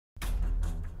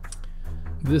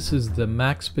This is the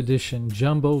Maxpedition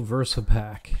Jumbo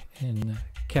Versipack in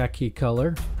khaki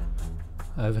color.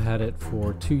 I've had it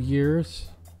for 2 years.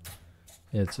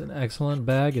 It's an excellent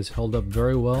bag. It's held up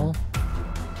very well.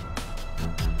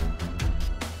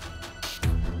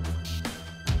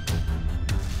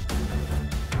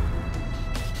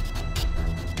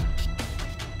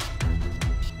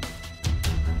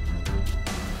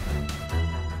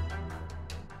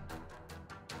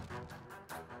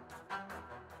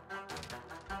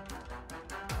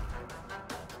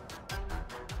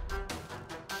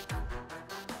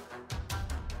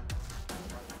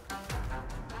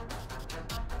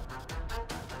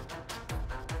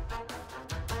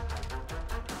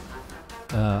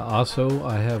 Also,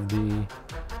 I have the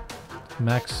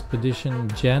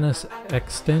Maxpedition Janus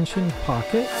Extension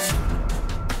pocket.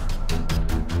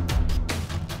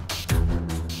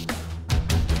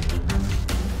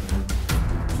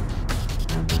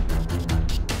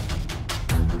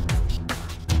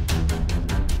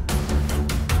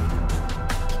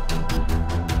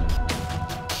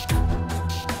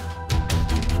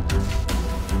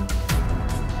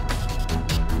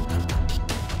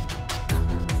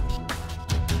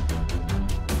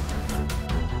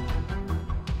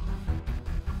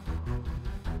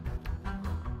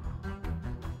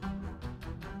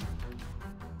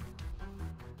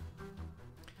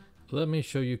 Let me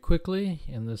show you quickly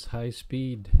in this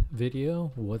high-speed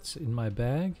video what's in my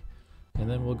bag, and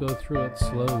then we'll go through it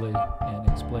slowly and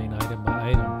explain item by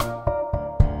item.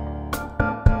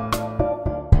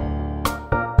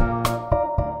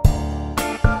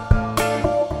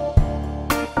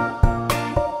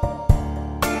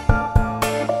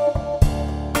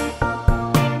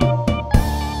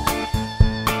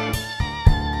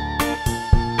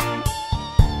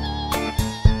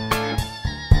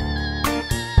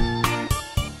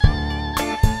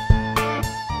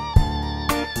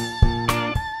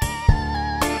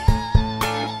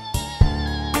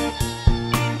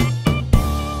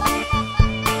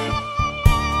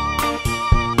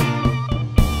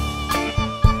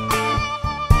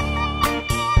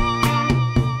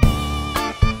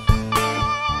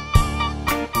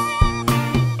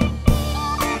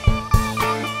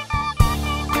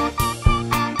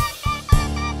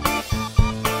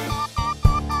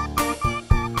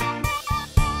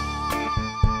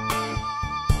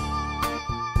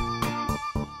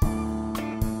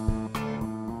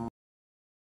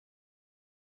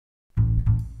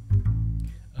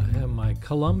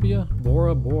 Columbia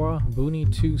Bora Bora Boonie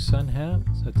 2 sun hat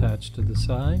is attached to the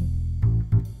side.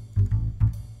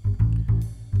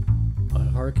 My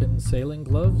Harkin sailing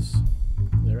gloves,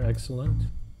 they're excellent.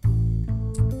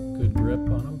 Good grip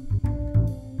on them.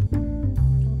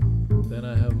 Then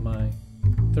I have my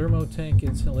Thermotank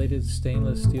insulated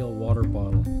stainless steel water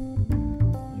bottle.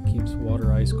 It keeps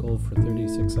water ice cold for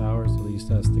 36 hours, at least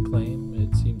that's the claim.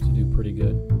 It seems to do pretty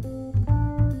good.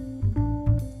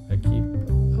 I keep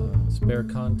spare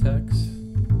contacts,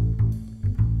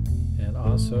 and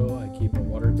also I keep a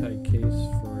watertight case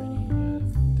for any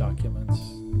documents,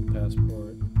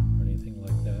 passport, or anything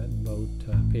like that, boat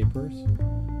papers.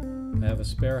 I have a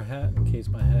spare hat in case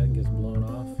my hat gets blown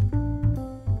off.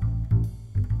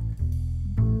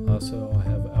 Also, I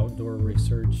have outdoor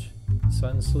research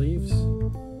sun sleeves.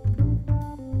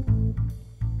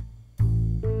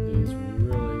 These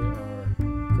really are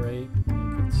great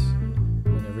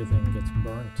when everything gets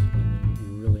burnt and you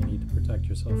really need to protect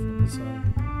yourself from the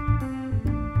sun.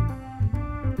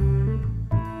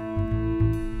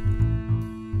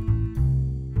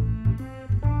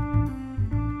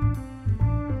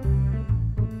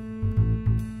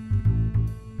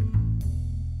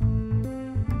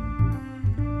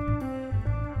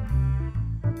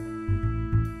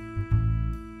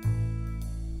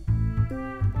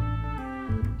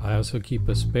 I also keep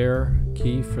a spare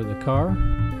key for the car.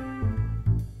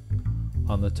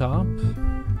 On the top,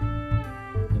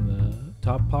 in the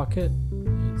top pocket,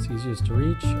 it's easiest to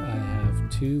reach, I have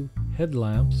 2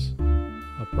 headlamps,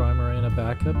 a primary and a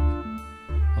backup.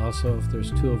 Also, if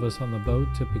there's 2 of us on the boat,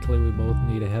 typically we both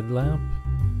need a headlamp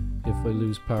if we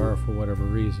lose power for whatever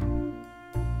reason.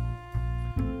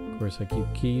 Of course, I keep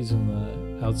keys in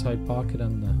the outside pocket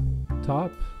on the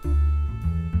top,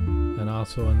 and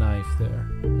also a knife there.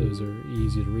 Those are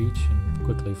easy to reach and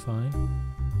quickly find.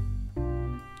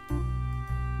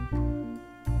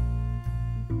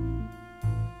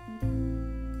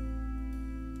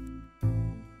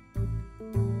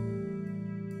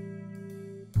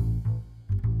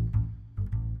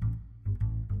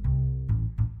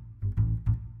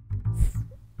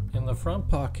 In the front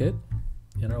pocket,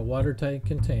 in a watertight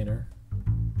container,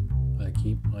 I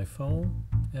keep my phone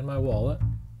and my wallet.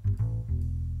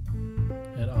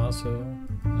 also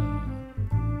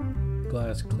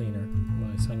glass cleaner,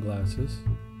 my sunglasses.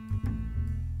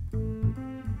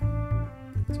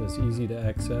 So it's easy to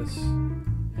access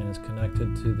and it's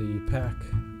connected to the pack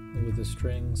with a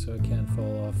string so it can't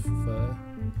fall off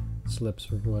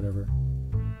slips or whatever.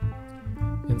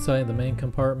 Inside the main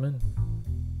compartment,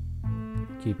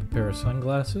 keep a pair of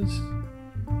sunglasses,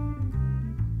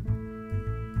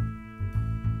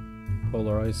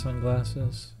 polarized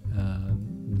sunglasses.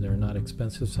 They're not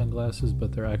expensive sunglasses,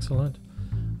 but they're excellent.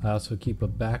 I also keep a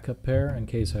backup pair in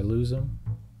case I lose them.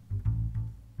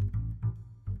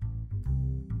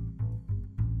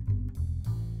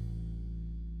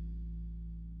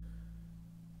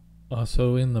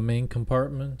 Also in the main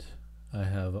compartment, I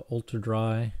have an ultra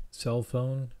dry cell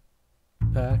phone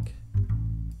pack.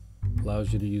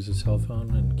 Allows you to use a cell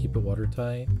phone and keep it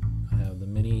watertight. I have the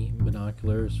mini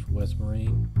binoculars for West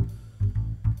Marine.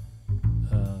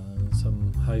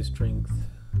 Some high strength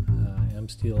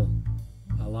M-Steel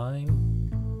line,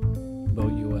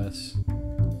 Boat US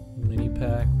mini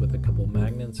pack with a couple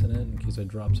magnets in it in case I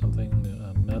drop something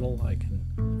metal. I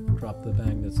can drop the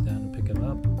magnets down and pick it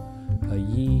up. A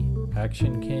Yi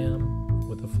action cam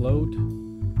with a float,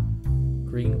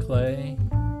 green clay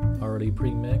already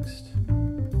pre-mixed,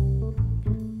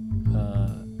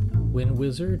 wind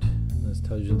wizard, this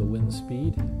tells you the wind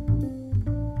speed.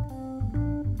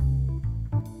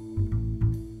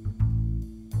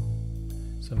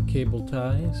 Some cable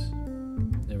ties,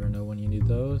 never know when you need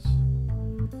those.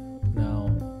 Now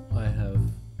I have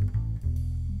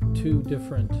two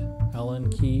different Allen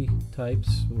key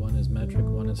types, one is metric,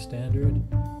 one is standard,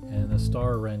 and a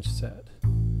star wrench set.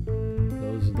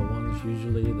 Those are the ones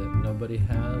usually that nobody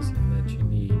has and that you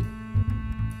need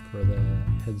for the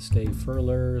headstay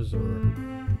furlers or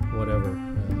whatever.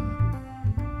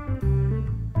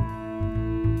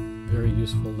 Very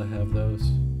useful to have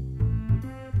those.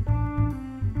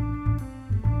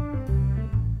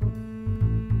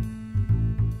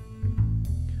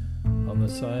 On the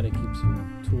side I keep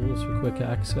some tools for quick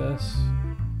access,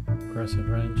 crescent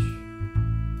wrench,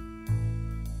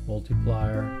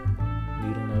 multiplier,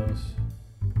 needle nose,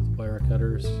 wire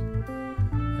cutters,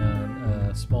 and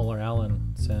a smaller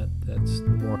Allen set that's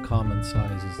more common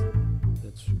sizes,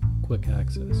 that's quick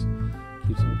access.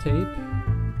 Keep some tape,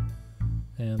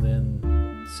 and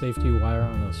then safety wire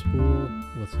on a spool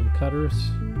with some cutters.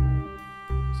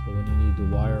 So when you need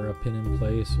to wire a pin in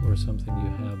place or something, you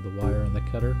have the wire and the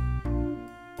cutter.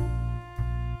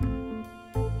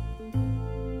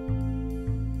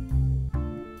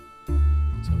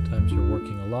 Sometimes you're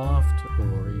working aloft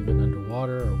or even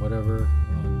underwater or whatever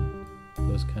on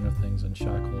those kind of things and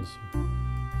shackles,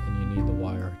 and you need the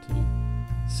wire to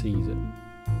seize it.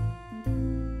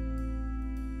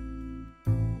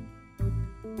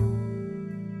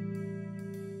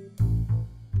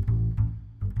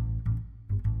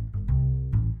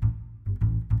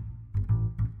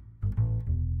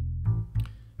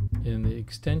 In the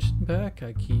extension pack,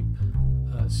 I keep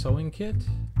a sewing kit,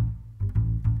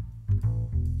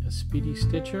 a speedy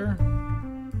stitcher,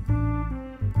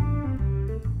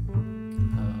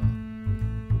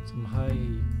 some high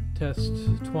test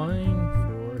twine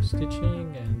for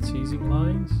stitching and seizing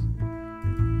lines,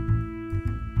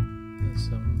 and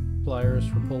some pliers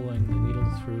for pulling the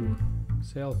needle through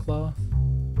sailcloth,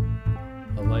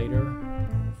 a lighter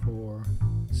for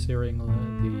searing the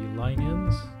line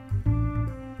ends,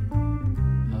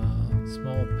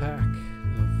 small pack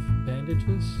of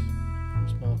bandages for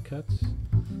small cuts,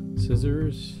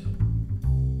 scissors,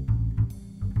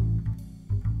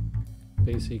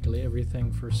 basically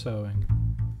everything for sewing.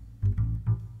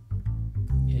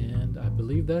 And I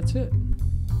believe that's it.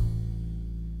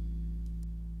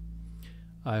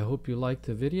 I hope you liked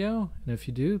the video, and if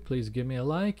you do, please give me a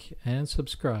like and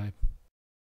subscribe.